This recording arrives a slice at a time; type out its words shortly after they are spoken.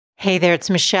Hey there, it's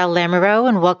Michelle Lamoureux,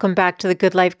 and welcome back to the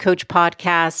Good Life Coach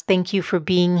podcast. Thank you for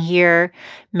being here.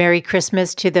 Merry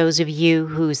Christmas to those of you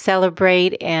who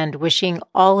celebrate, and wishing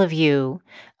all of you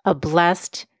a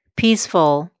blessed,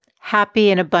 peaceful,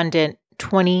 happy, and abundant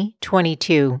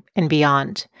 2022 and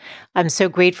beyond. I'm so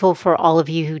grateful for all of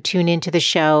you who tune into the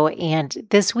show, and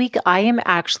this week I am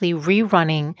actually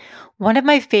rerunning one of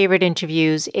my favorite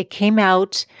interviews. It came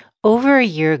out over a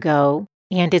year ago,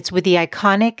 and it's with the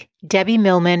iconic Debbie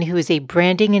Millman, who is a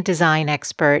branding and design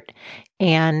expert.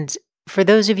 And for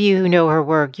those of you who know her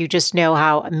work, you just know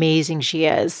how amazing she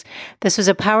is. This was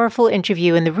a powerful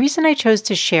interview, and the reason I chose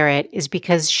to share it is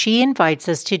because she invites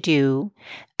us to do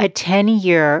a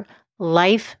 10-year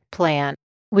life plan,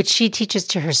 which she teaches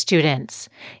to her students.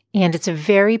 And it's a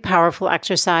very powerful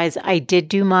exercise. I did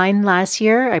do mine last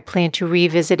year. I plan to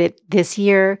revisit it this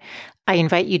year. I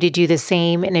invite you to do the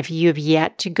same. And if you have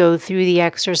yet to go through the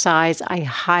exercise, I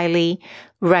highly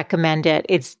recommend it.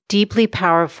 It's deeply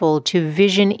powerful to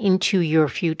vision into your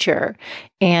future.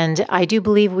 And I do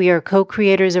believe we are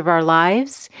co-creators of our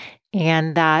lives,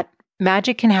 and that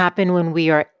magic can happen when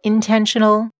we are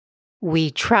intentional,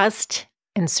 we trust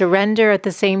and surrender at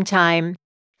the same time,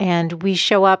 and we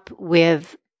show up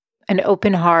with an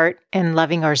open heart and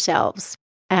loving ourselves.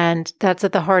 And that's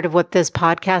at the heart of what this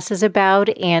podcast is about.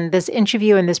 And this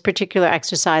interview and this particular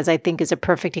exercise, I think, is a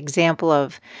perfect example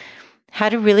of how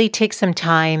to really take some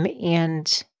time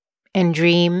and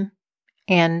dream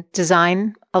and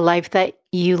design a life that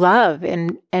you love,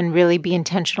 and really be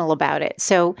intentional about it.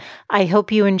 So I hope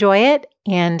you enjoy it,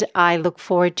 and I look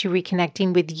forward to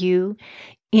reconnecting with you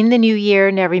in the new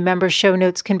year. Now remember, show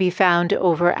notes can be found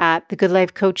over at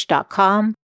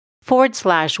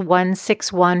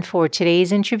thegoodlifecoach.com/161 for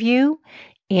today's interview.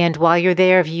 And while you're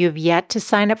there, if you have yet to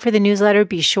sign up for the newsletter,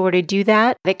 be sure to do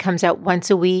that. It comes out once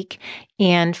a week.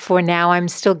 And for now, I'm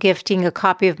still gifting a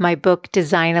copy of my book,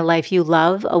 Design a Life You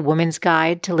Love, A Woman's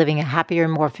Guide to Living a Happier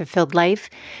and More Fulfilled Life,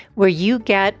 where you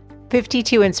get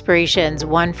 52 inspirations,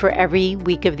 one for every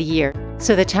week of the year.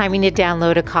 So the timing to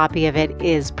download a copy of it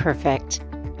is perfect.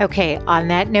 Okay, on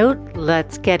that note,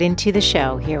 let's get into the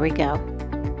show. Here we go.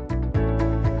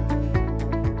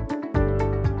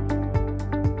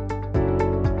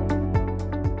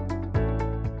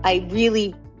 I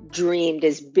really dreamed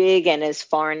as big and as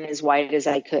far and as wide as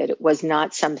I could. It was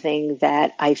not something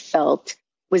that I felt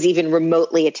was even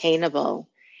remotely attainable.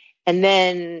 And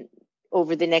then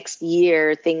over the next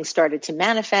year, things started to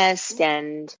manifest,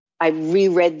 and I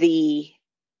reread the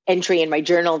entry in my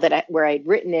journal where I'd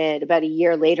written it about a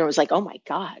year later. I was like, oh my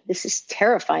God, this is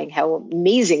terrifying. How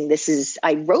amazing this is.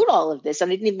 I wrote all of this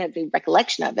and I didn't even have any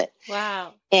recollection of it.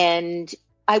 Wow. And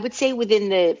I would say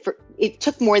it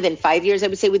took more than 5 years. I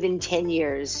would say within 10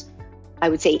 years, I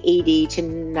would say 80 to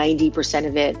 90%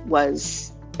 of it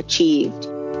was achieved.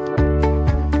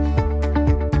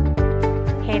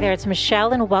 Hey there, it's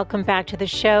Michelle, and welcome back to the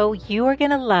show. You are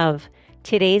going to love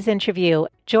today's interview.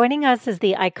 Joining us is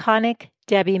the iconic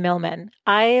Debbie Millman.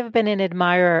 I have been an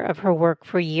admirer of her work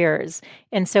for years,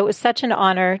 and so it was such an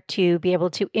honor to be able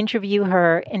to interview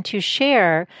her and to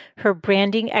share her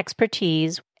branding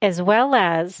expertise as well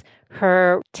as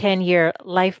her 10-year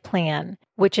life plan,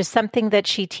 which is something that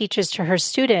she teaches to her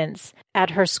students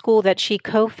at her school that she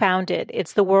co-founded.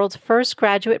 It's the world's first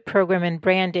graduate program in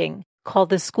branding called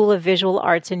the School of Visual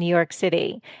Arts in New York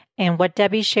City. And what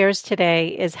Debbie shares today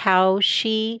is how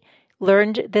she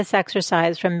learned this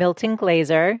exercise from Milton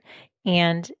Glaser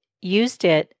and used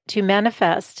it to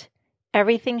manifest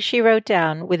everything she wrote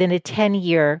down within a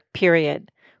 10-year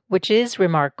period, which is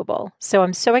remarkable. So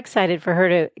I'm so excited for her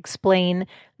to explain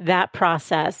that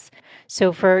process.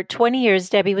 So for 20 years,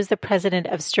 Debbie was the president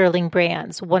of Sterling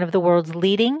Brands, one of the world's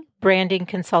leading branding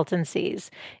consultancies.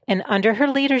 And under her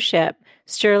leadership,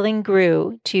 Sterling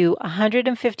grew to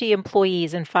 150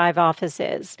 employees in 5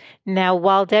 offices. Now,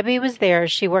 while Debbie was there,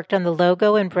 she worked on the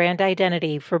logo and brand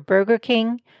identity for Burger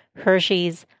King,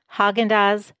 Hershey's,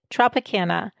 Haagen-Dazs,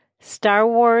 Tropicana, Star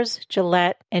Wars,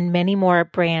 Gillette, and many more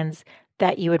brands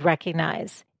that you would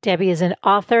recognize. Debbie is an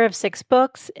author of 6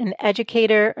 books, an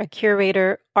educator, a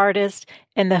curator, artist,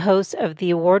 and the host of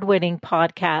the award-winning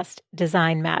podcast,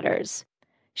 Design Matters.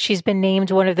 She's been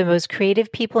named one of the most creative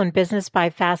people in business by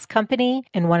Fast Company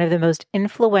and one of the most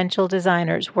influential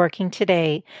designers working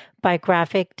today by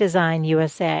Graphic Design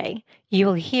USA.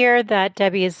 You'll hear that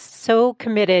Debbie is so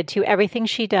committed to everything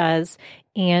she does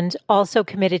and also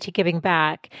committed to giving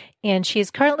back. And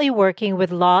she's currently working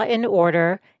with Law and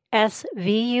Order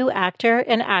SVU actor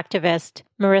and activist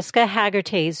Mariska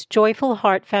Hargitay's Joyful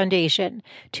Heart Foundation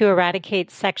to eradicate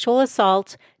sexual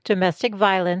assault, domestic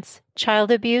violence,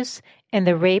 child abuse, and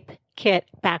the rape, kit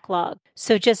backlog.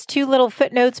 So just two little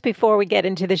footnotes before we get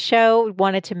into the show.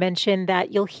 Wanted to mention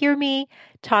that you'll hear me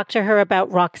talk to her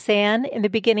about Roxanne in the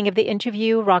beginning of the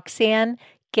interview. Roxanne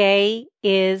Gay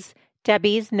is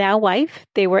Debbie's now wife.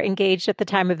 They were engaged at the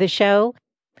time of the show.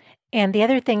 And the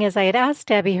other thing is I had asked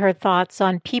Debbie her thoughts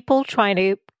on people trying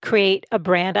to create a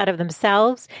brand out of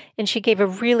themselves, and she gave a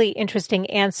really interesting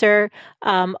answer.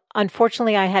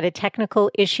 Unfortunately, I had a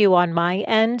technical issue on my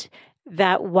end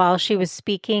that while she was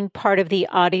speaking, part of the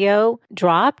audio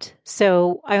dropped.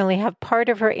 So I only have part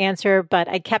of her answer, but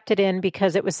I kept it in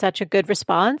because it was such a good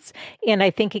response. And I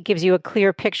think it gives you a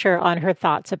clear picture on her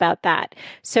thoughts about that.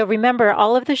 So remember,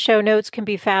 all of the show notes can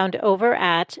be found over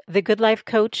at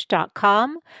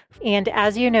thegoodlifecoach.com. And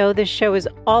as you know, this show is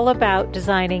all about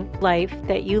designing life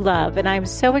that you love. And I'm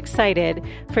so excited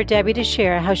for Debbie to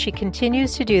share how she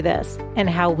continues to do this and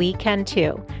how we can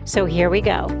too. So here we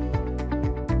go.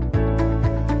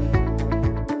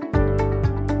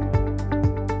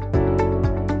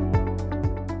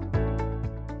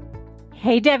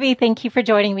 Hey, Debbie, thank you for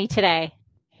joining me today.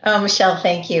 Oh, Michelle,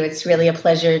 thank you. It's really a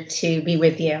pleasure to be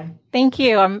with you. Thank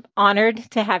you. I'm honored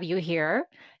to have you here.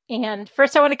 And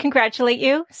first, I want to congratulate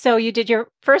you. So you did your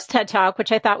first TED Talk,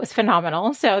 which I thought was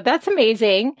phenomenal. So that's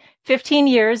amazing. 15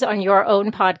 years on your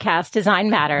own podcast,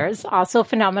 Design Matters, also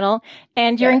phenomenal.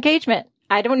 And your engagement.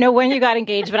 I don't know when you got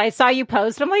engaged, but I saw you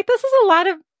post. I'm like, this is a lot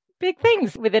of big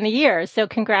things within a year. So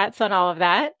congrats on all of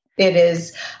that. It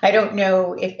is. I don't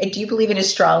know do you believe in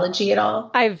astrology at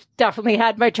all? I've definitely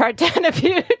had my chart done a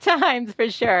few times for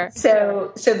sure.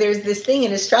 So there's this thing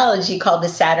in astrology called the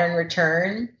Saturn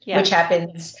return, which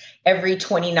happens every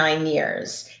 29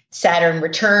 years. Saturn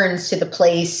returns to the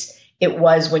place it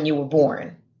was when you were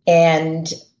born.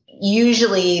 And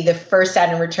usually the first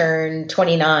Saturn return,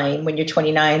 29, when you're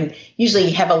 29, usually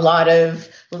you have a lot of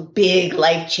big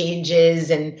life changes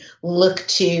and look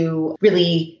to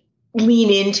really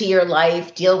lean into your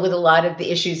life, deal with a lot of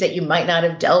the issues that you might not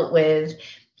have dealt with.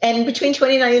 And between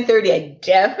 29 and 30, I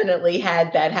definitely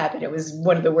had that happen. It was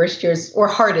one of the worst years or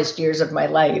hardest years of my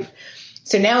life.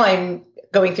 So now I'm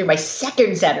going through my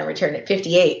second Saturn return at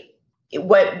 58.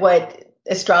 What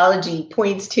astrology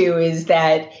points to is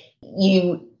that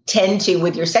you tend to,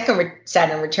 with your second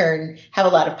Saturn return, have a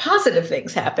lot of positive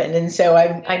things happen. And so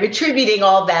I'm attributing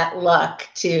all that luck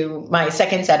to my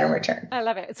second Saturn return. I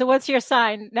love it. So what's your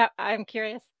sign? Now, I'm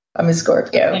curious. I'm a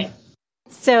Scorpio. Okay.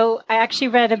 So I actually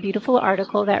read a beautiful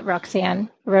article that Roxanne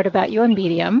wrote about you on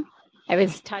Medium. I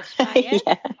was touched by it.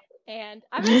 Yeah. And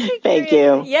I'm actually curious. Thank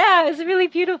you. Yeah, it's really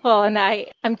beautiful. And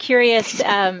I'm curious,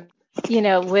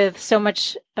 with so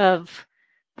much of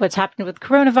what's happened with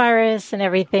coronavirus and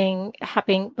everything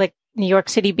happening, like New York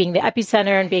City being the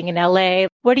epicenter and being in LA.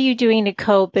 What are you doing to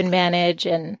cope and manage,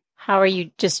 and how are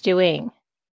you just doing?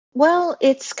 Well,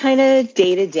 it's kind of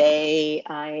day to day.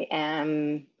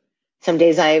 Some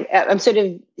days I'm sort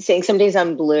of saying some days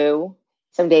I'm blue,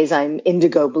 some days I'm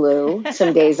indigo blue,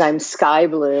 some days I'm sky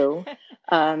blue.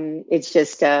 It's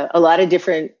just a lot of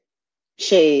different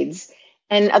shades,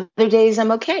 and other days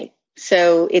I'm okay.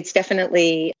 So it's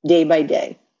definitely day by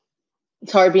day.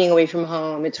 It's hard being away from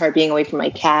home. It's hard being away from my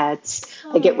cats.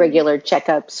 I get regular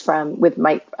checkups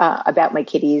about my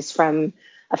kitties from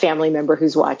a family member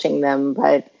who's watching them,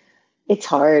 but it's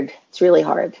hard. It's really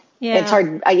hard. Yeah. It's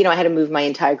hard. I had to move my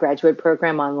entire graduate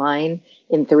program online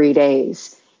in 3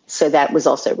 days. So that was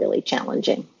also really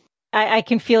challenging. I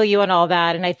can feel you on all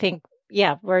that. And I think,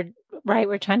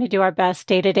 we're trying to do our best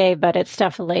day to day, but it's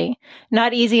definitely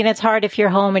not easy. And it's hard if you're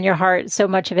home and your heart, so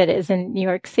much of it is in New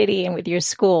York City and with your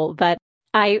school. But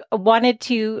I wanted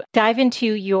to dive into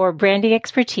your branding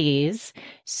expertise.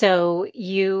 So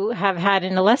you have had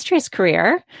an illustrious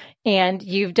career, and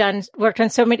you've worked on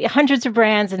so many hundreds of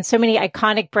brands and so many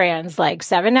iconic brands like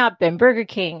 7-Up and Burger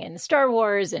King and Star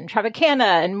Wars and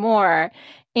Tropicana and more.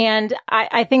 And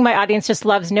I think my audience just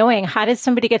loves knowing, how did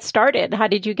somebody get started? How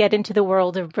did you get into the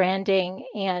world of branding?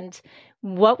 And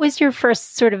what was your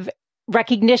first sort of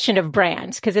recognition of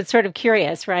brands? Because it's sort of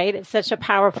curious, right? It's such a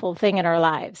powerful thing in our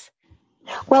lives.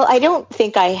 Well, I don't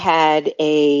think I had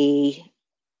a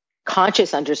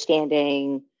conscious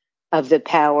understanding of the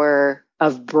power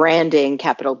of branding,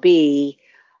 capital B,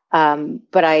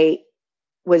 but I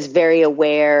was very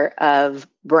aware of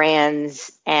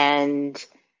brands and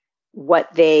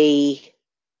what they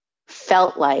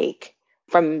felt like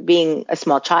from being a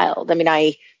small child. I mean,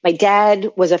 my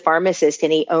dad was a pharmacist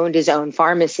and he owned his own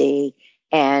pharmacy,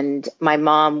 and my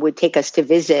mom would take us to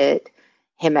visit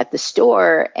him at the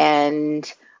store,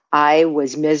 and I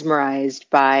was mesmerized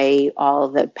by all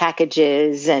the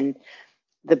packages and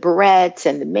the barrettes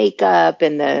and the makeup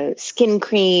and the skin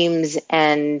creams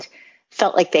and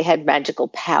felt like they had magical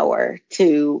power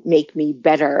to make me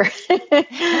better,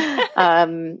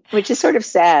 which is sort of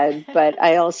sad. But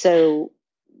I also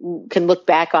can look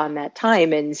back on that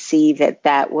time and see that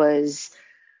that was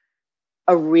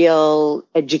a real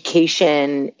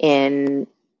education in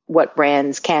what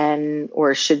brands can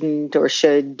or shouldn't or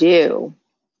should do.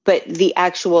 But the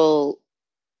actual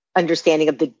understanding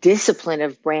of the discipline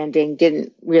of branding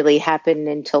didn't really happen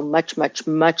until much, much,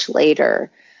 much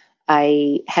later.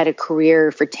 I had a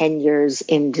career for 10 years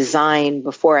in design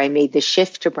before I made the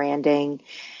shift to branding.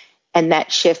 And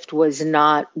that shift was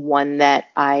not one that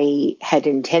I had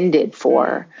intended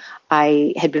for.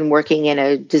 I had been working in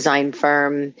a design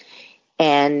firm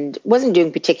and wasn't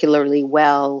doing particularly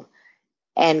well,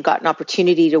 and got an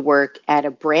opportunity to work at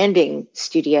a branding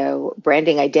studio,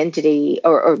 branding identity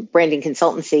or branding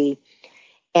consultancy.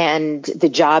 And the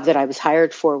job that I was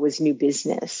hired for was new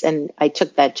business. And I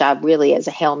took that job really as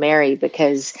a Hail Mary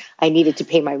because I needed to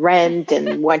pay my rent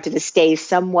and wanted to stay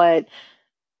somewhat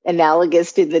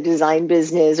analogous to the design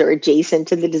business or adjacent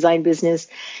to the design business,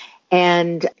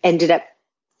 and ended up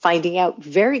finding out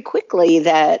very quickly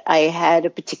that I had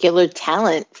a particular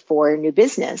talent for new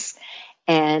business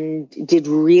and did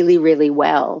really, really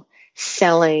well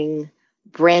selling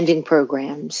branding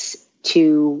programs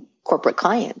to corporate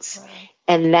clients. Wow.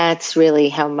 And that's really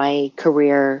how my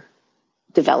career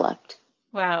developed.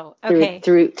 Wow. Okay.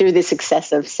 Through the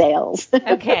success of sales.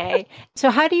 Okay. So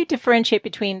how do you differentiate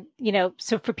between,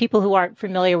 so for people who aren't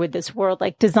familiar with this world,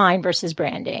 like design versus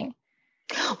branding?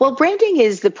 Well, branding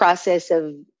is the process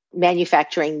of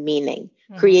manufacturing meaning,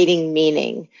 creating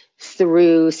meaning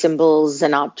through symbols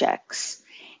and objects.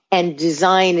 And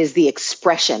design is the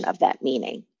expression of that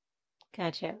meaning.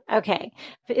 Gotcha. Okay.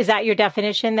 Is that your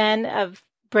definition then of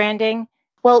branding?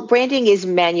 Well, branding is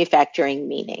manufacturing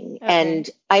meaning. Okay. And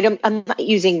I'm not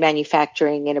using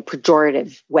manufacturing in a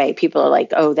pejorative way. People are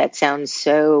like, oh, that sounds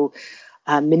so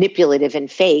manipulative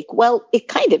and fake. Well, it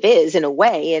kind of is in a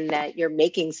way, in that you're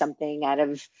making something out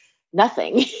of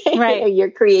nothing. Right.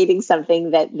 You're creating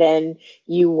something that then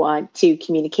you want to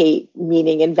communicate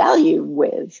meaning and value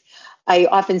with. I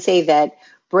often say that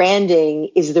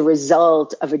branding is the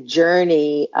result of a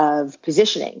journey of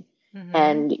positioning. Mm-hmm.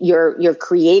 And you're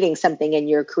creating something, and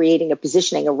you're creating a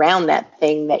positioning around that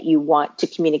thing that you want to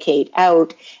communicate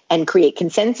out and create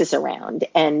consensus around.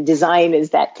 And design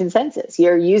is that consensus.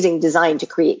 You're using design to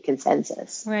create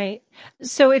consensus. Right.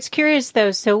 So it's curious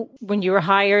though. So when you were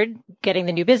hired, getting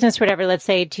the new business, whatever, let's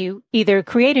say, to either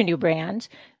create a new brand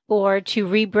or to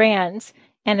rebrand,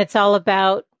 and it's all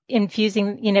about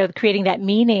infusing, creating that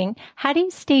meaning. How do you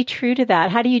stay true to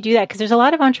that? How do you do that? Because there's a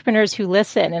lot of entrepreneurs who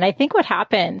listen. And I think what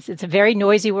happens, it's a very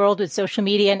noisy world with social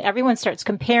media, and everyone starts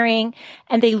comparing,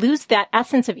 and they lose that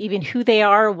essence of even who they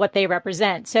are or what they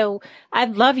represent. So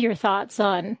I'd love your thoughts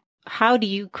on how do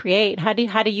you create? How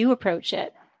do you approach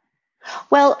it?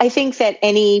 Well, I think that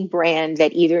any brand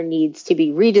that either needs to be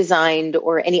redesigned,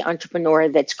 or any entrepreneur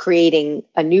that's creating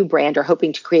a new brand or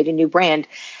hoping to create a new brand,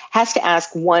 has to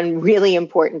ask one really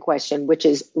important question, which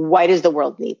is, why does the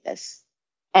world need this?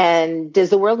 And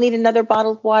does the world need another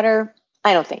bottled water?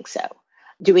 I don't think so.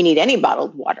 Do we need any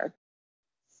bottled water?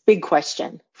 Big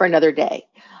question for another day.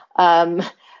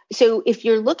 So if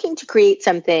you're looking to create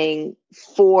something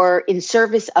in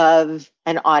service of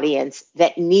an audience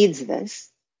that needs this,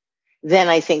 then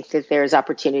I think that there's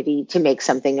opportunity to make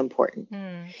something important.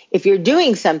 If you're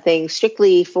doing something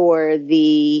strictly for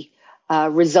the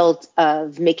result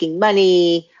of making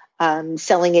money,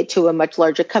 selling it to a much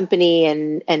larger company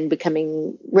and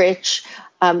becoming rich,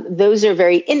 those are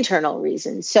very internal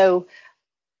reasons. So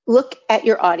look at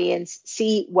your audience,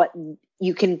 see what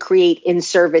you can create in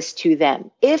service to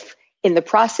them. If in the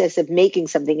process of making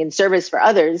something in service for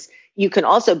others, you can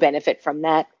also benefit from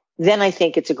that, then I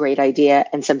think it's a great idea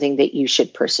and something that you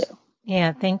should pursue.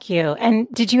 Yeah, thank you. And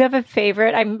did you have a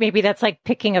favorite? Maybe that's like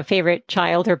picking a favorite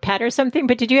child or pet or something,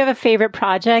 but did you have a favorite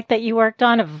project that you worked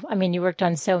on? You worked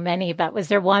on so many, but was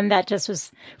there one that just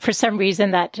was, for some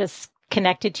reason, that just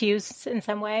connected to you in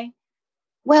some way?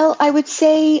 Well, I would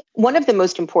say one of the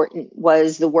most important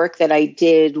was the work that I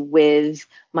did with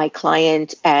my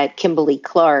client at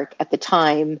Kimberly-Clark at the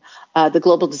time. The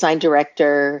global design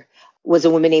director was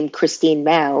a woman named Christine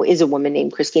Mao, is a woman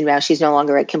named Christine Mao. She's no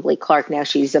longer at Kimberly-Clark now.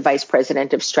 She's the vice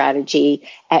president of strategy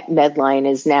at Medline,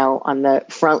 is now on the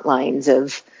front lines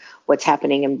of what's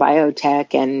happening in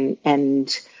biotech and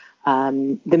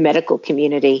the medical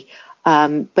community.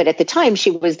 But at the time, she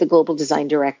was the global design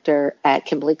director at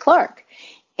Kimberly-Clark.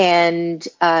 And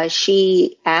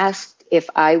she asked if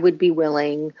I would be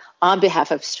willing, on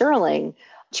behalf of Sterling,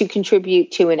 to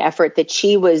contribute to an effort that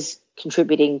she was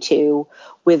contributing to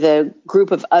with a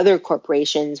group of other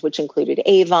corporations, which included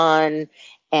Avon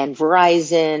and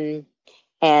Verizon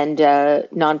and a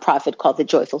nonprofit called the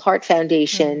Joyful Heart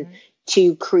Foundation,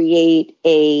 to create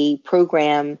a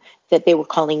program that they were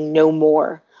calling No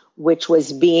More, which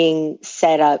was being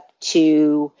set up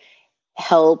to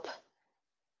help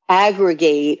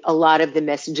aggregate a lot of the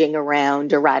messaging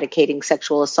around eradicating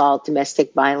sexual assault,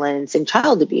 domestic violence, and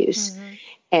child abuse.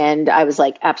 And I was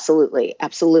like, absolutely,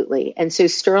 absolutely. And so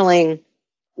Sterling,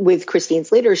 with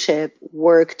Christine's leadership,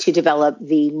 worked to develop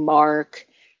the mark,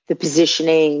 the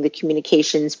positioning, the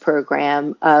communications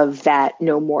program of that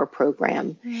No More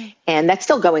program. And that's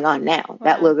still going on now. Wow.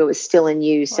 That logo is still in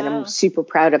use. Wow. And I'm super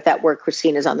proud of that work.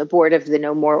 Christine is on the board of the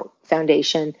No More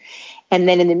Foundation. And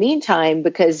then in the meantime,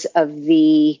 because of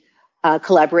the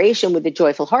collaboration with the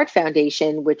Joyful Heart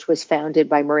Foundation, which was founded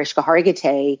by Mariska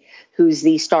Hargitay, who's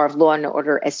the star of Law and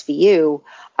Order SVU,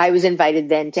 I was invited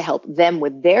then to help them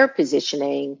with their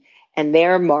positioning and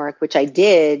their mark, which I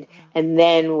did, and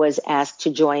then was asked to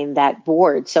join that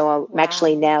board. So I'm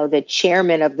actually now the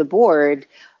chairman of the board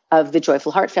of the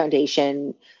Joyful Heart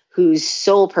Foundation, whose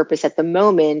sole purpose at the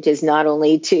moment is not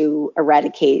only to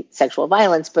eradicate sexual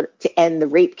violence, but to end the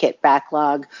rape kit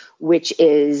backlog, which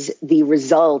is the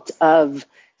result of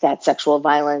that sexual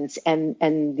violence and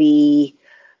the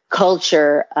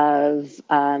culture of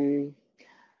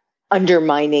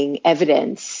undermining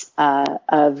evidence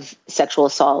of sexual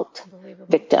assault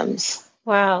victims.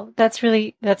 Wow, that's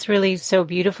really so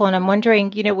beautiful. And I'm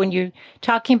wondering, when you're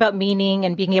talking about meaning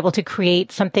and being able to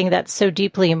create something that's so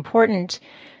deeply important,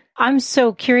 I'm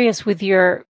so curious with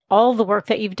all the work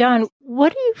that you've done.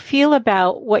 What do you feel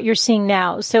about what you're seeing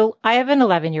now? So I have an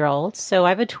 11-year-old, so I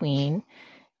have a tween.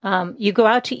 You go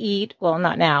out to eat. Well,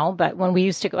 not now, but when we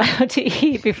used to go out to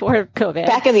eat before COVID.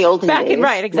 Back in the olden days.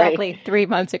 Right, exactly. Right. 3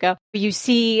 months ago. You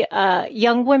see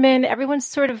young women, everyone's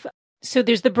so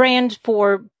there's the brand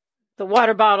for the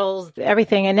water bottles,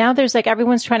 everything. And now there's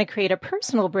everyone's trying to create a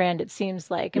personal brand, it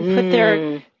seems like, and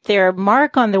put their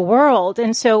mark on the world.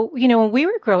 And so, when we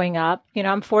were growing up,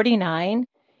 I'm 49,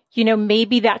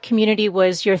 maybe that community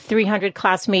was your 300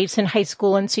 classmates in high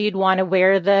school. And so you'd want to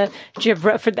wear the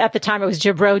Gibro, at the time it was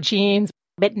Gibro jeans.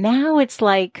 But now it's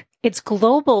it's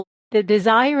global. The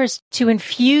desire is to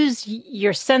infuse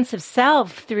your sense of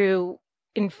self through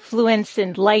influence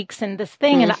and likes and this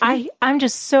thing. And I'm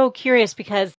just so curious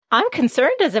because I'm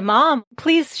concerned as a mom.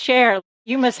 Please share.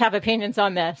 You must have opinions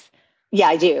on this. Yeah,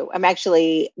 I do. I'm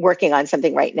actually working on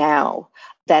something right now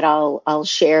that I'll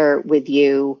share with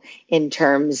you in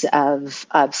terms of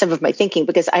some of my thinking,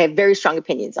 because I have very strong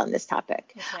opinions on this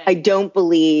topic. Okay. I don't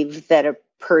believe that a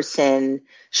person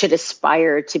should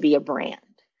aspire to be a brand.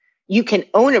 You can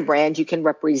own a brand, you can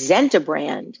represent a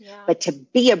brand, but to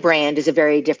be a brand is a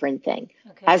very different thing.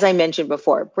 Okay. As I mentioned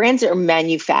before, brands are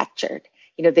manufactured.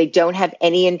 They don't have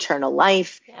any internal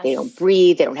life. Yes. They don't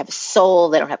breathe. They don't have a soul.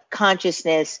 They don't have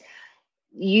consciousness.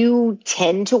 You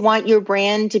tend to want your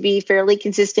brand to be fairly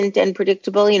consistent and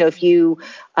predictable. If you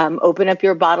open up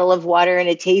your bottle of water and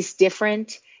it tastes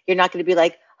different, you're not going to be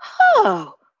like,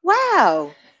 oh,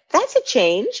 wow, that's a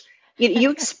change. You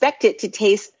expect it to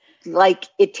taste like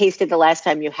it tasted the last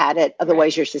time you had it.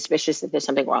 Otherwise, You're suspicious that there's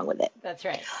something wrong with it. That's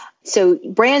right. So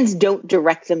brands don't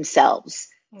direct themselves.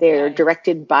 They're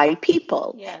directed by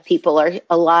people. Yes. People are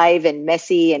alive and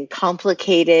messy and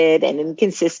complicated and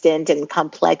inconsistent and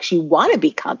complex. You want to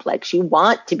be complex. You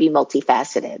want to be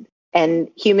multifaceted. And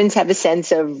humans have a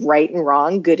sense of right and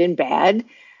wrong, good and bad.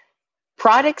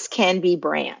 Products can be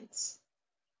brands.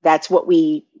 That's what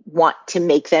we want to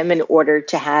make them in order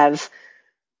to have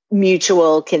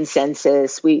mutual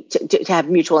consensus, to have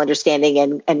mutual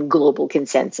understanding and global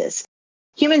consensus.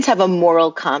 Humans have a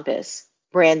moral compass.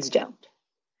 Brands don't.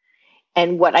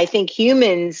 And what I think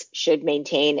humans should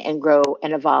maintain and grow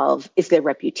and evolve is their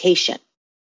reputation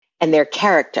and their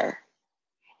character.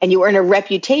 And you earn a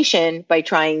reputation by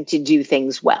trying to do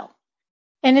things well.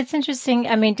 And it's interesting.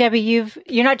 I mean, Debbie,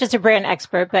 you're not just a brand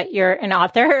expert, but you're an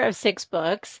author of 6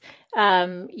 books.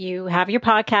 You have your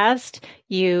podcast.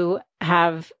 You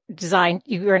have designed,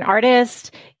 you're an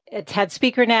artist, a TED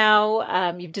speaker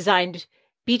now. You've designed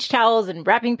beach towels and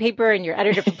wrapping paper, and you're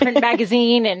editor for Print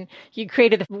Magazine, and you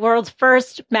created the world's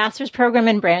first master's program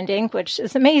in branding, which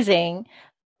is amazing.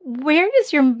 Where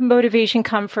does your motivation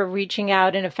come for reaching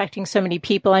out and affecting so many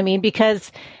people? I mean,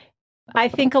 because I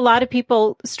think a lot of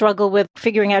people struggle with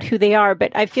figuring out who they are,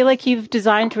 but I feel like you've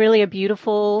designed really a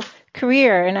beautiful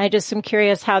career, and I just am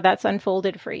curious how that's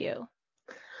unfolded for you.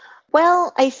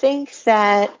 Well, I think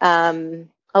that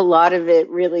a lot of it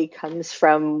really comes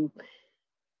from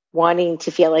wanting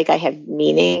to feel like I have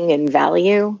meaning and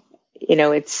value.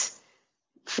 It's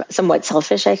somewhat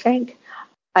selfish, I think.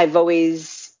 I've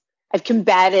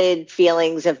combated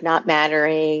feelings of not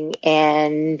mattering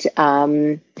and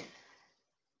a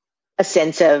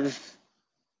sense of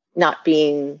not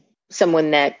being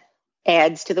someone that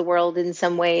adds to the world in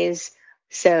some ways.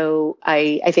 So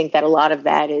I think that a lot of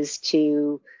that is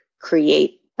to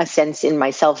create a sense in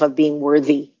myself of being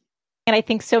worthy. And I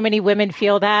think so many women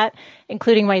feel that,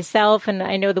 including myself. And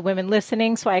I know the women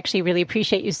listening. So I actually really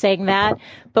appreciate you saying that.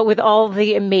 But with all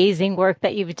the amazing work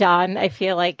that you've done, I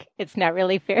feel like it's not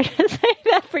really fair to say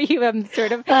that for you. I'm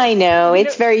sort of. I know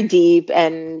it's very deep.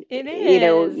 And, it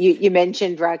is. You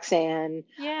mentioned Roxanne.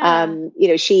 Yeah.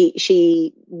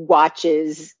 She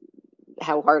watches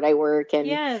how hard I work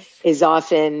and is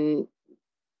often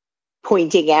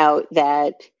pointing out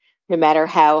that no matter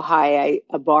how high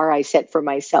a bar I set for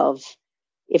myself,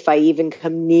 if I even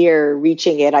come near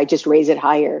reaching it, I just raise it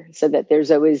higher so that there's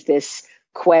always this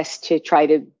quest to try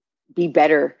to be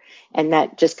better. And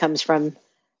that just comes from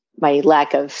my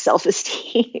lack of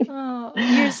self-esteem. Oh,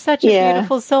 you're such a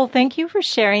beautiful soul. Thank you for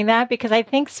sharing that, because I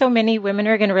think so many women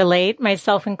are going to relate,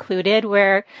 myself included,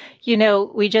 where,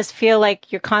 we just feel like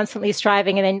you're constantly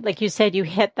striving. And then, like you said, you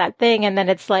hit that thing and then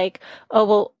it's like, oh,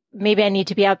 well, maybe I need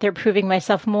to be out there proving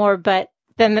myself more. But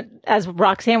then, as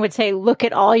Roxanne would say, look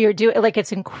at all you're doing. Like,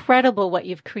 it's incredible what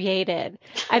you've created.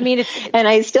 I mean, and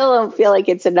I still don't feel like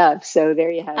it's enough. So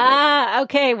there you have it.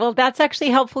 Okay. Well, that's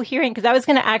actually helpful hearing, because I was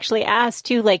going to actually ask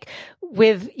too, like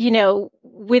with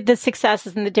the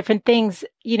successes and the different things,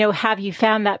 have you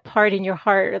found that part in your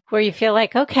heart where you feel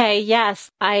like, okay,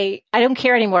 yes, I don't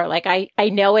care anymore. Like I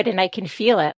know it and I can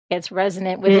feel it. It's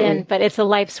resonant within, but it's a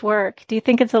life's work. Do you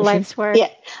think it's a life's work? Yeah,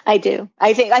 I do.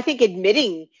 I think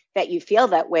admitting that you feel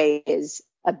that way is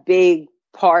a big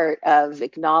part of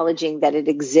acknowledging that it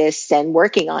exists and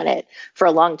working on it. For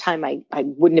a long time, I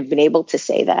wouldn't have been able to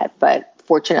say that, but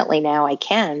fortunately now I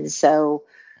can. So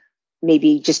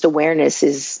maybe just awareness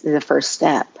is the first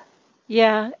step.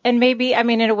 Yeah. And maybe, I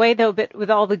mean, in a way though, but with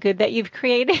all the good that you've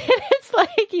created, it's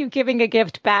like you giving a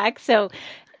gift back. So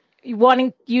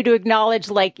wanting you to acknowledge,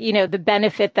 like, the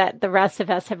benefit that the rest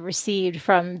of us have received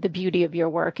from the beauty of your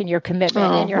work and your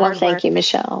commitment and your hard work. Thank you,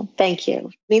 Michelle. Thank you.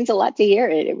 It means a lot to hear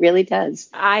it. It really does.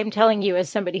 I'm telling you, as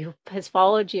somebody who has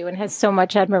followed you and has so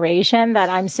much admiration, that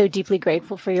I'm so deeply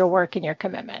grateful for your work and your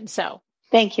commitment. So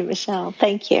thank you, Michelle.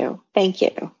 Thank you. Thank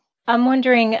you. I'm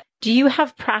wondering, do you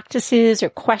have practices or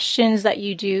questions that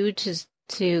you do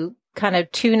to kind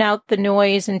of tune out the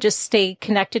noise and just stay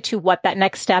connected to what that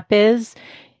next step is?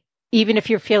 Even if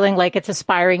you're feeling like it's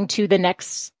aspiring to the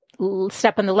next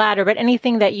step on the ladder, but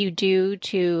anything that you do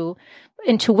to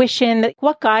intuition,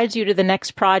 what guides you to the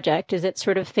next project? Is it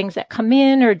sort of things that come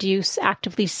in, or do you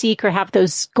actively seek or have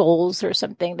those goals or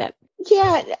something that?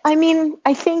 Yeah, I mean,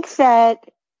 I think that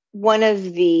one of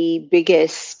the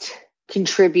biggest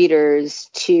contributors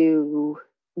to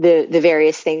the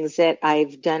various things that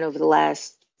I've done over the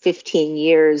last 15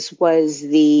 years was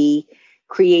the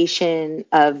creation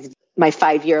of my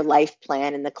 5-year life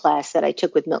plan in the class that I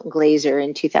took with Milton Glaser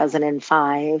in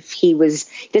 2005. He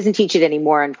doesn't teach it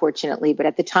anymore, unfortunately, but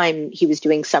at the time he was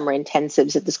doing summer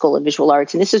intensives at the School of Visual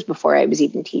Arts. And this was before I was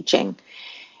even teaching.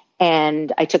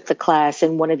 And I took the class,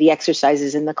 and one of the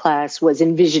exercises in the class was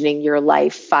envisioning your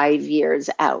life 5 years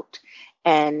out.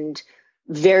 And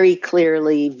very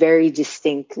clearly, very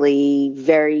distinctly,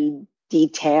 very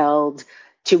detailed,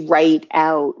 to write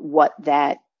out what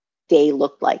that day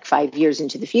looked like 5 years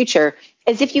into the future,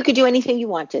 as if you could do anything you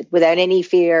wanted without any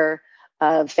fear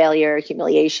of failure,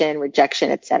 humiliation, rejection,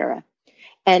 etc.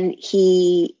 And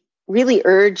he really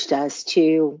urged us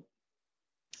to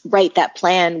write that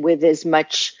plan with as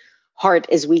much heart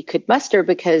as we could muster,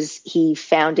 because he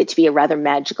found it to be a rather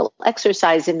magical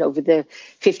exercise. And over the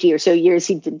 50 or so years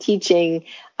he'd been teaching,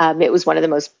 it was one of the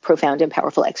most profound and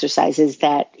powerful exercises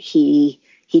that he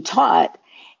taught.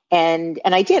 And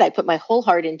I did. I put my whole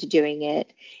heart into doing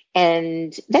it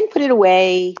and then put it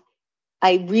away.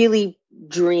 I really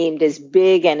dreamed as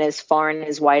big and as far and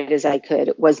as wide as I could.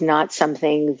 It was not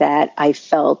something that I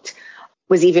felt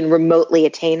was even remotely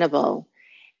attainable.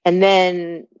 And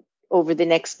then over the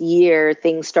next year,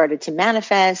 things started to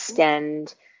manifest,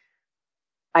 and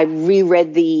I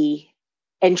reread the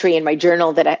entry in my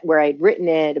journal where I'd written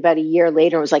it about a year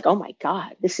later, and was like, oh my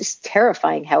God, this is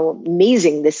terrifying. How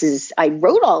amazing this is. I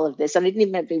wrote all of this and I didn't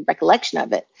even have any recollection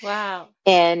of it. Wow.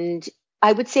 And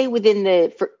I would say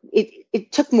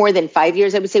it took more than 5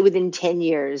 years. I would say within 10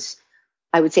 years,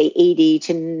 I would say 80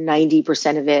 to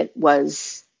 90% of it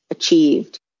was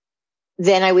achieved.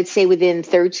 Then I would say within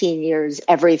 13 years,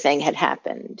 everything had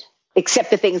happened. except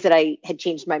the things that I had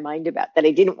changed my mind about that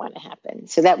I didn't want to happen.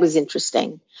 So that was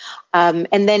interesting. And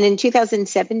then in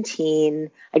 2017,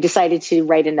 I decided to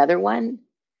write another one.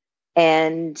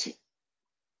 And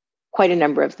quite a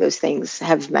number of those things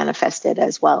have manifested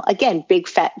as well. Again, big,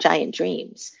 fat, giant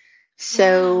dreams.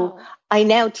 So wow. I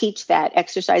now teach that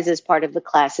exercise as part of the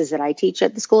classes that I teach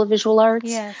at the School of Visual Arts.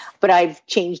 Yes. But I've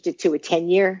changed it to a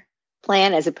 10-year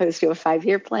plan as opposed to a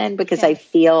 5-year plan because yes. I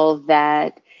feel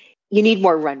that you need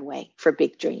more runway for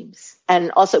big dreams.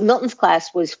 And also Milton's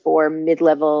class was for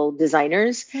mid-level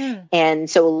designers. And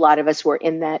so a lot of us were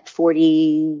in that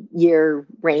 40-year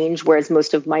range, whereas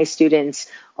most of my students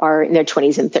are in their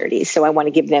 20s and 30s. So I want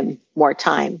to give them more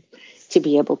time to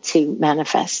be able to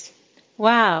manifest.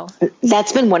 Wow.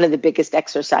 That's been one of the biggest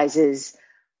exercises,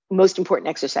 most important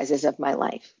exercises of my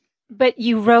life. But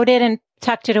you wrote it and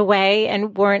tucked it away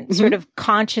and weren't sort of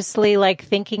consciously like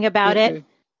thinking about it?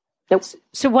 Nope.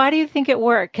 So why do you think it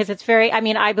worked? Because it's very, I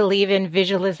mean, I believe in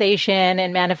visualization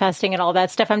and manifesting and all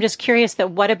that stuff. I'm just curious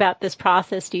that what about this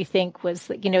process do you think was,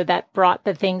 that brought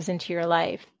the things into your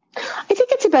life? I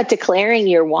think it's about declaring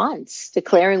your wants,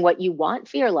 declaring what you want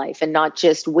for your life and not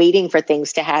just waiting for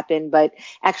things to happen, but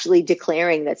actually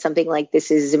declaring that something like this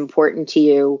is important to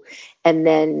you and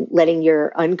then letting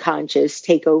your unconscious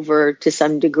take over to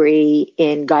some degree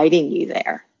in guiding you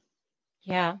there.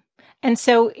 Yeah. And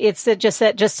so it's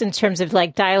just in terms of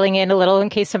like dialing in a little in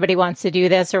case somebody wants to do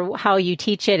this or how you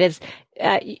teach it is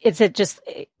it just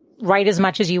write as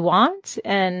much as you want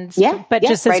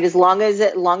just write as long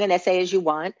an essay as you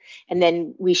want. And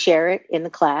then we share it in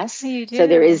the class. You do. So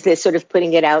there is this sort of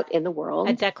putting it out in the world.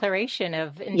 A declaration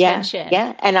of intention.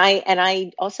 Yeah. And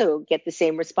I also get the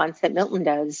same response that Milton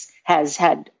has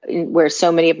had where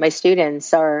so many of my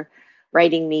students are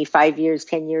writing me 5 years,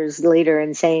 10 years later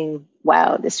and saying,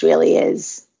 wow, this really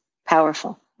is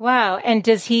powerful. Wow. And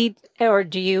does he, or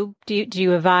do you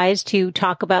advise to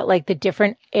talk about like the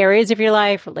different areas of your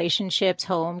life, relationships,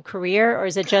 home, career, or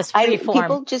is it just free form?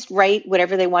 People just write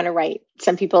whatever they want to write.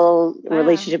 Some people,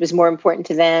 relationship is more important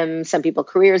to them. Some people,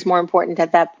 career is more important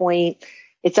at that point.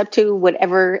 It's up to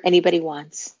whatever anybody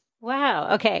wants.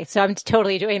 Wow. Okay. So I'm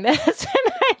totally doing this.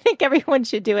 And I think everyone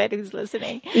should do it who's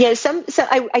listening. Yeah.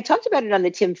 I talked about it on the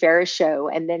Tim Ferriss show,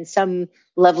 and then some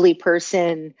lovely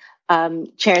person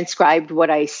transcribed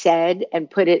what I said and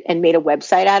put it and made a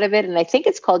website out of it. And I think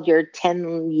it's called your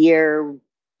 10-year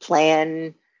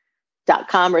plan.com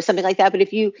or something like that. But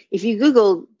if you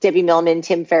Google Debbie Millman,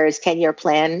 Tim Ferriss 10-year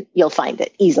plan, you'll find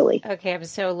it easily. Okay. I'm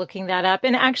so looking that up.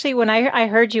 And actually, when I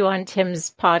heard you on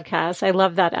Tim's podcast, I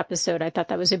love that episode. I thought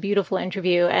that was a beautiful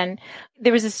interview. And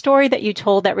there was a story that you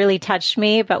told that really touched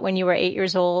me about when you were 8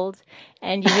 years old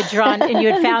and you had drawn and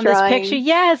you had found this picture.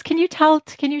 Yes. Can you tell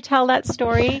that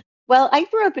story? Well, I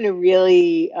grew up in a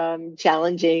really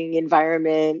challenging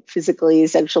environment, physically,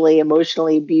 sexually,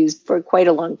 emotionally abused for quite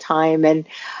a long time. And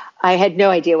I had no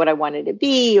idea what I wanted to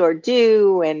be or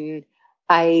do. And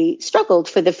I struggled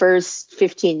for the first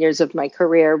 15 years of my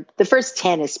career, the first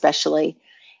 10 especially.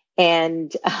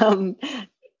 And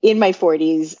in my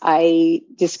 40s, I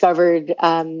discovered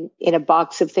in a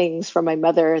box of things from my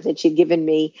mother that she'd given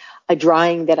me a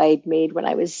drawing that I had made when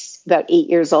I was about 8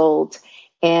 years old.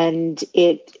 And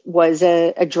it was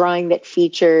a drawing that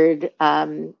featured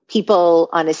people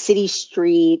on a city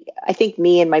street. I think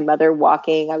me and my mother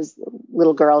walking. I was a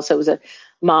little girl, so it was a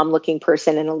mom-looking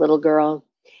person and a little girl.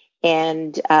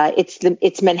 And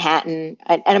it's Manhattan.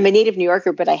 And I'm a native New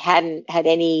Yorker, but I hadn't had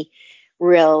any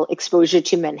real exposure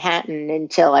to Manhattan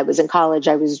until I was in college.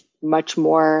 I was much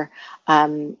more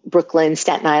Brooklyn,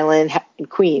 Staten Island, and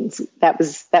Queens. That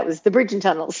was the bridge and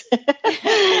tunnels.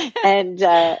 And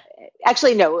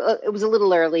actually, no, it was a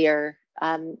little earlier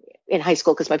in high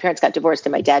school because my parents got divorced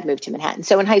and my dad moved to Manhattan.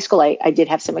 So in high school, I did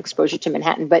have some exposure to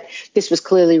Manhattan, but this was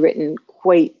clearly written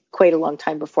quite a long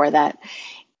time before that.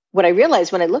 What I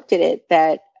realized when I looked at it,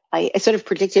 that I sort of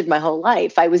predicted my whole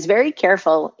life. I was very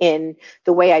careful in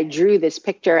the way I drew this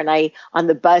picture. And on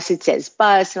the bus, it says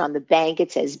bus, and on the bank,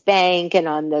 it says bank. And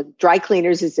on the dry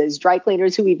cleaners, it says dry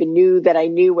cleaners. Who even knew that I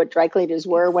knew what dry cleaners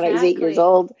were when I was 8 years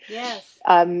old? Yes.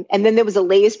 And then there was a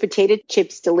Lay's potato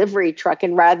chips delivery truck.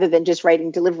 And rather than just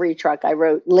writing delivery truck, I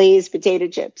wrote Lay's potato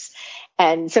chips.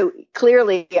 And so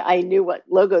clearly I knew what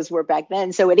logos were back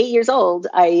then. So at 8 years old,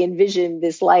 I envisioned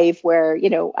this life where,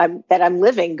 I'm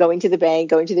living, going to the bank,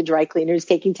 going to the dry cleaners,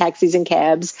 taking taxis and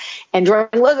cabs, and drawing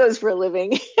logos for a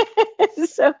living.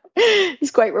 So it's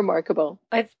quite remarkable.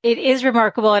 It is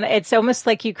remarkable. And it's almost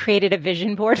like you created a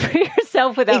vision board for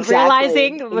yourself without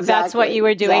realizing that's what you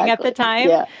were doing at the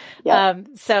time. Yeah.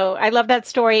 So I love that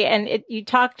story. And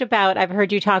I've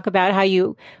heard you talk about how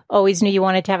you always knew you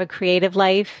wanted to have a creative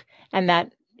life. And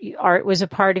that art was a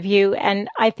part of you. And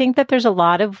I think that there's a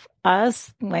lot of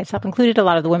us, myself included, a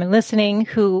lot of the women listening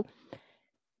who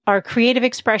our creative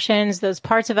expressions, those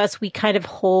parts of us we kind of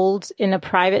hold in a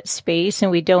private space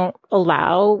and we don't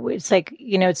allow. It's like,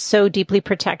 it's so deeply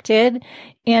protected.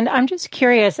 And I'm just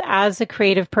curious, as a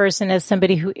creative person, as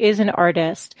somebody who is an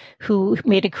artist, who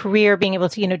made a career being able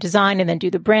to, design and then do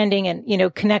the branding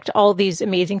and, connect all these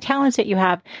amazing talents that you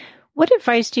have, what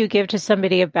advice do you give to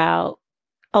somebody about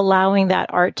allowing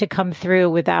that art to come through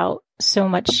without so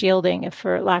much shielding, if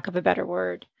for lack of a better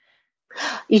word?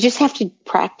 You just have to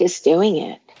practice doing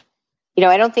it.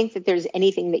 I don't think that there's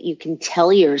anything that you can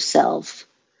tell yourself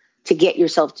to get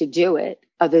yourself to do it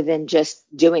other than just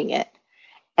doing it.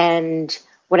 And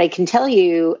what I can tell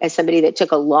you as somebody that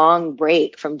took a long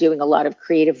break from doing a lot of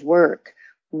creative work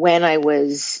when I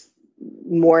was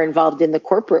more involved in the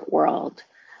corporate world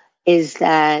is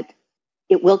that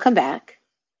it will come back.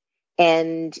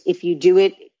 And if you do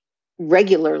it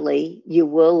regularly, you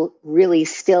will really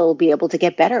still be able to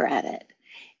get better at it.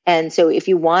 And so if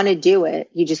you want to do it,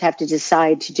 you just have to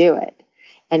decide to do it.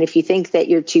 And if you think that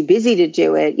you're too busy to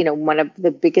do it, one of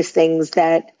the biggest things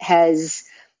that has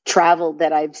traveled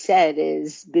that I've said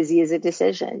is busy is a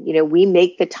decision. We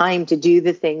make the time to do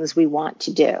the things we want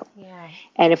to do. Yeah.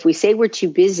 And if we say we're too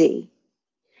busy,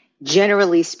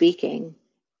 generally speaking,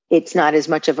 it's not as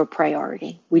much of a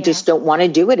priority. We just don't want to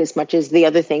do it as much as the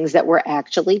other things that we're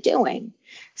actually doing.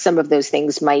 Some of those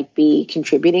things might be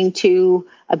contributing to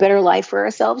a better life for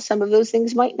ourselves. Some of those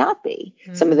things might not be.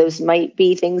 Mm-hmm. Some of those might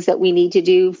be things that we need to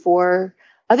do for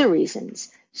other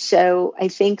reasons. So I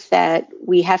think that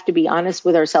we have to be honest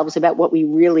with ourselves about what we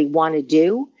really want to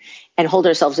do and hold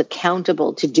ourselves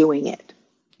accountable to doing it.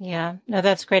 Yeah, no,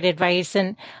 that's great advice.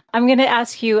 And I'm going to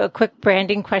ask you a quick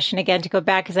branding question again to go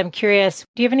back because I'm curious.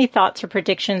 Do you have any thoughts or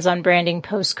predictions on branding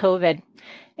post-COVID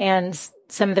and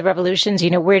some of the revolutions?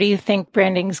 Where do you think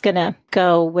branding's going to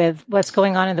go with what's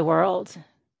going on in the world?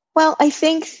 Well, I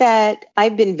think that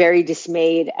I've been very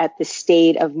dismayed at the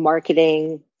state of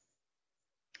marketing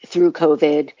through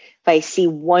COVID. If I see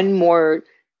one more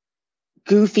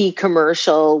goofy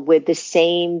commercial with the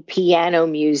same piano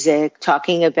music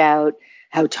talking about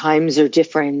how times are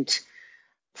different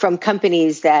from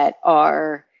companies that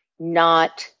are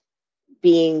not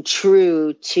being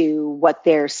true to what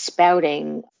they're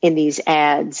spouting in these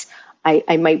ads,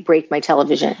 I might break my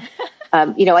television.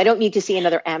 I don't need to see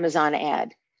another Amazon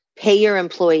ad. Pay your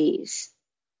employees.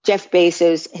 Jeff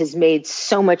Bezos has made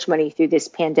so much money through this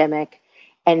pandemic,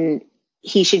 and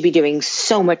he should be doing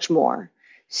so much more.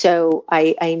 So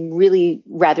I'm really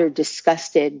rather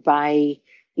disgusted by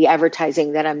the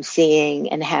advertising that I'm seeing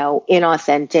and how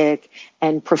inauthentic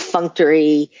and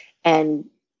perfunctory and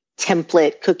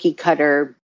template cookie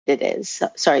cutter it is.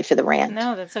 Sorry for the rant.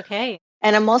 No, that's okay.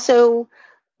 And I'm also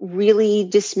really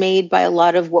dismayed by a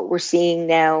lot of what we're seeing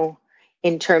now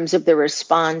in terms of the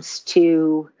response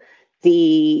to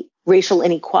the racial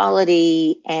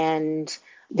inequality and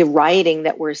the rioting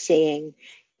that we're seeing.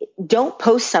 Don't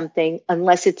post something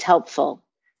unless it's helpful.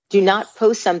 Do not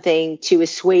post something to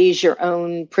assuage your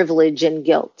own privilege and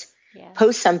guilt. Yes.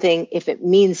 Post something if it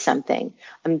means something.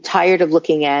 I'm tired of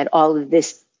looking at all of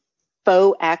this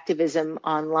faux activism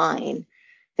online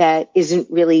that isn't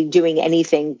really doing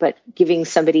anything but giving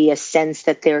somebody a sense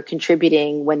that they're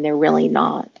contributing when they're really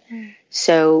not. Mm.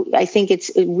 So I think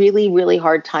it's a really, really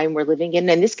hard time we're living in.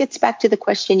 And this gets back to the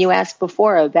question you asked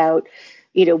before about,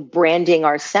 branding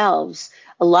ourselves.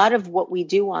 A lot of what we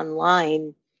do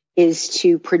online is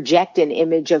to project an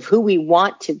image of who we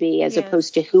want to be as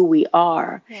opposed to who we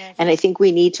are. Yes. And I think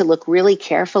we need to look really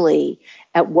carefully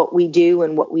at what we do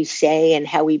and what we say and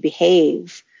how we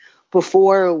behave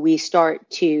before we start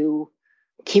to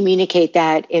communicate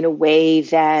that in a way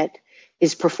that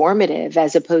is performative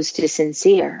as opposed to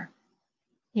sincere.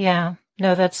 Yeah,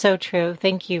 no, that's so true.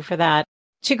 Thank you for that.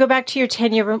 To go back to your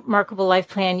 10-year Remarkable Life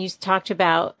Plan, you talked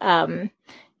about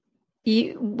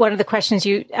one of the questions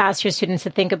you asked your students to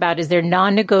think about is they're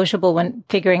non-negotiable when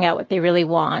figuring out what they really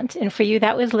want. And for you,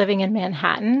 that was living in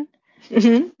Manhattan.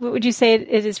 Mm-hmm. What would you say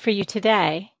it is for you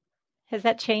today? Has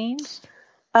that changed?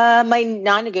 My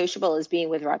non-negotiable is being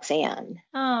with Roxanne.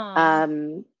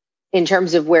 In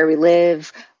terms of where we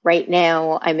live right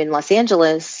now, I'm in Los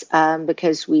Angeles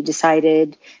because we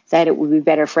decided that it would be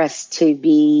better for us to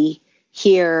be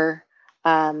here,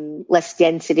 less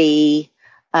density,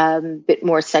 bit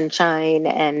more sunshine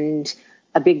and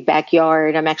a big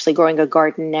backyard. I'm actually growing a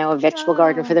garden now, a vegetable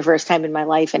garden for the first time in my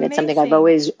life. And amazing. It's something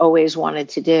I've always wanted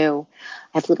to do.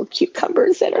 I have little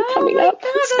cucumbers that are coming up.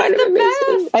 God, it's kind of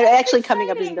amazing. Actually,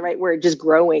 coming up isn't the right word, just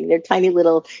growing. They're tiny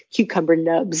little cucumber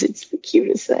nubs. It's the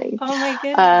cutest thing. Oh my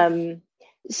goodness.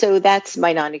 So that's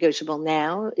my non-negotiable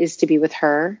now, is to be with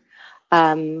her.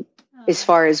 As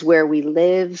far as where we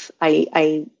live,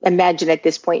 I imagine at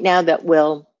this point now that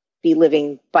we'll be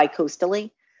living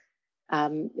bi-coastally,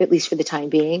 at least for the time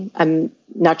being. I'm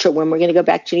not sure when we're going to go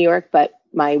back to New York, but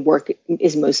my work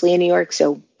is mostly in New York,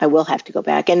 so I will have to go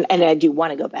back. And I do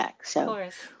want to go back. So. Of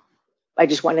course. I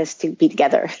just want us to be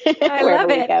together. I love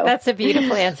it. That's a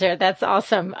beautiful answer. That's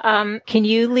awesome. Can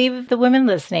you leave the women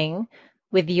listening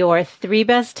with your 3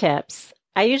 best tips?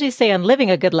 I usually say on living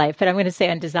a good life, but I'm going to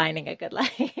say on designing a good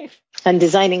life. On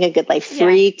designing a good life,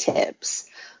 3 tips.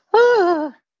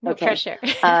 Oh, no pressure.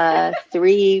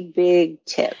 3 big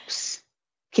tips.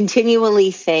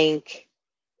 Continually think,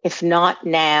 if not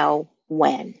now,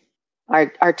 when?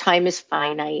 Our time is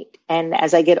finite. And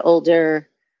as I get older,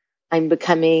 I'm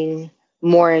becoming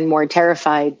more and more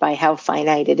terrified by how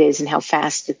finite it is and how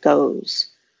fast it goes.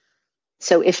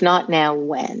 So if not now,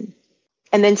 when?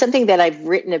 And then something that I've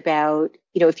written about,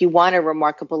 if you want a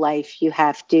remarkable life, you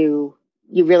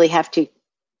really have to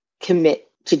commit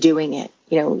to doing it.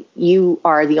 You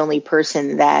are the only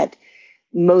person that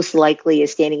most likely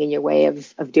is standing in your way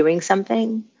of doing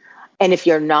something. And if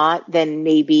you're not, then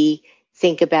maybe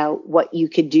think about what you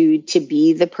could do to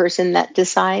be the person that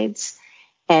decides.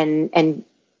 And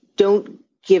don't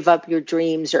give up your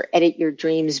dreams or edit your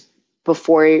dreams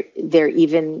before they're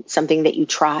even something that you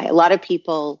try. A lot of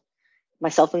people,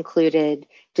 myself included,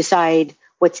 decide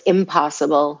what's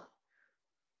impossible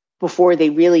before they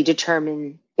really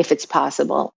determine if it's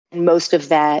possible. And most of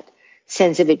that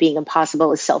sense of it being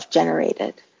impossible is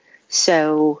self-generated.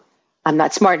 So I'm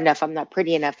not smart enough, I'm not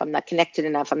pretty enough, I'm not connected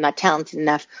enough, I'm not talented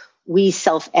enough. We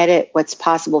self-edit what's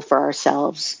possible for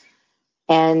ourselves.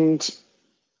 And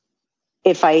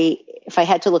if I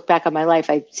had to look back on my life,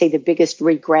 I'd say the biggest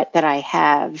regret that I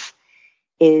have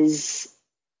is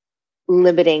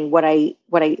limiting what I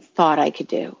thought I could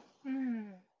do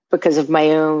because of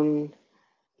my own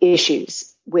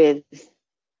issues with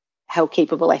how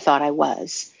capable I thought I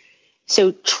was.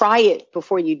 So try it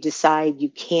before you decide you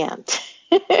can't.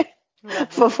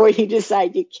 Before you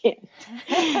decide you can't.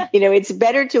 It's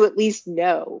better to at least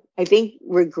know. I think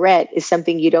regret is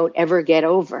something you don't ever get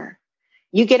over.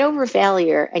 You get over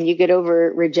failure and you get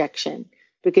over rejection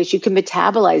because you can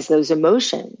metabolize those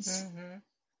emotions.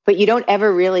 But you don't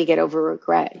ever really get over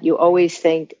regret. You always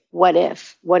think, what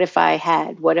if? What if I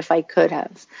had? What if I could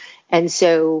have? And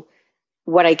so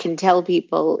what I can tell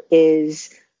people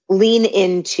is lean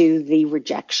into the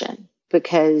rejection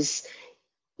because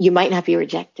you might not be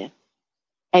rejected.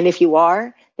 And if you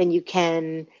are, then you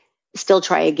can still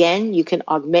try again. You can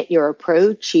augment your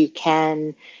approach. You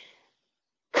can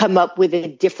come up with a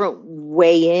different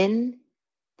way in,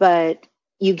 but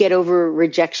you get over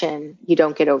rejection. You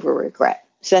don't get over regret.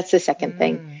 So that's the second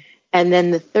thing. And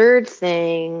then the third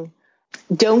thing,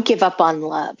 don't give up on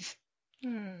love.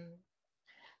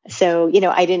 So,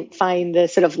 I didn't find the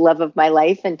sort of love of my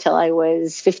life until I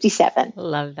was 57.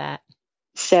 Love that.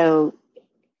 So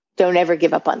don't ever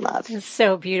give up on love. It's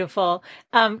so beautiful.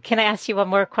 Can I ask you one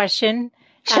more question?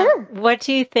 Sure. What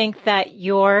do you think that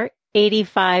your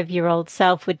 85-year-old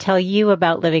self would tell you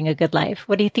about living a good life?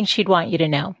 What do you think she'd want you to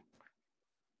know?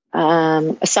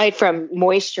 Aside from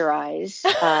moisturize,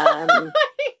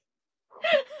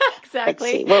 exactly. Let's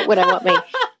see, what would I want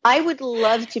I would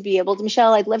love to be able to,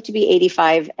 Michelle, I'd love to be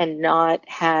 85 and not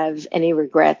have any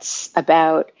regrets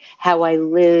about how I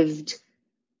lived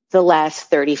the last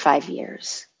 35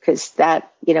 years. Because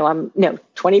that,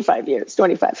 25 years,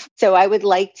 25. So I would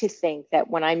like to think that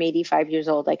when I'm 85 years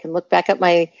old, I can look back at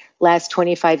my last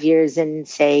 25 years and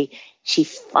say, she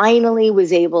finally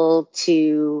was able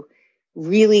to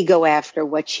really go after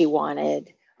what she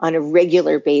wanted on a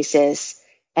regular basis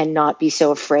and not be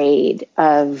so afraid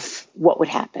of what would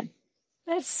happen.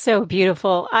 That's so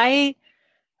beautiful. I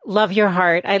love your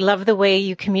heart. I love the way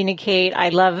you communicate. I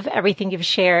love everything you've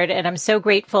shared. And I'm so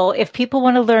grateful. If people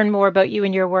want to learn more about you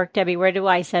and your work, Debbie, where do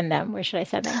I send them? Where should I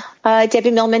send them?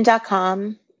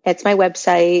 DebbieMillman.com. That's my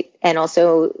website and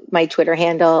also my Twitter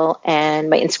handle and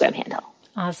my Instagram handle.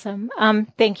 Awesome.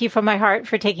 Thank you from my heart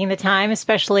for taking the time,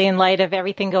 especially in light of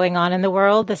everything going on in the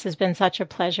world. This has been such a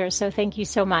pleasure. So thank you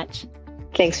so much.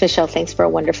 Thanks, Michelle. Thanks for a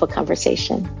wonderful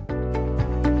conversation.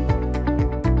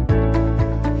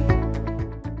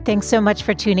 Thanks so much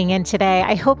for tuning in today.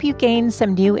 I hope you gained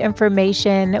some new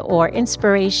information or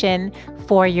inspiration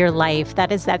for your life. That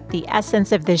the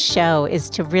essence of this show is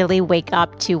to really wake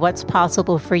up to what's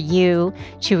possible for you,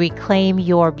 to reclaim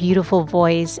your beautiful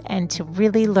voice, and to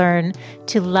really learn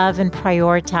to love and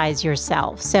prioritize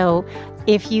yourself. So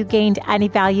if you gained any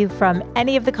value from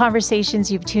any of the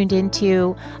conversations you've tuned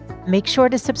into, Make sure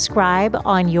to subscribe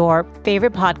on your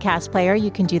favorite podcast player.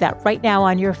 You can do that right now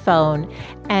on your phone.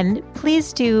 And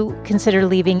please do consider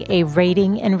leaving a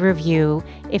rating and review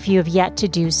if you have yet to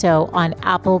do so on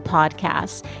Apple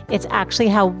Podcasts. It's actually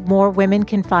how more women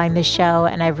can find the show.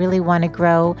 And I really want to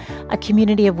grow a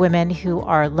community of women who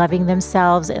are loving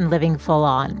themselves and living full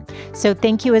on. So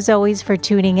thank you as always for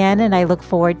tuning in. And I look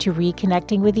forward to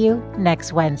reconnecting with you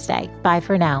next Wednesday. Bye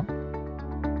for now.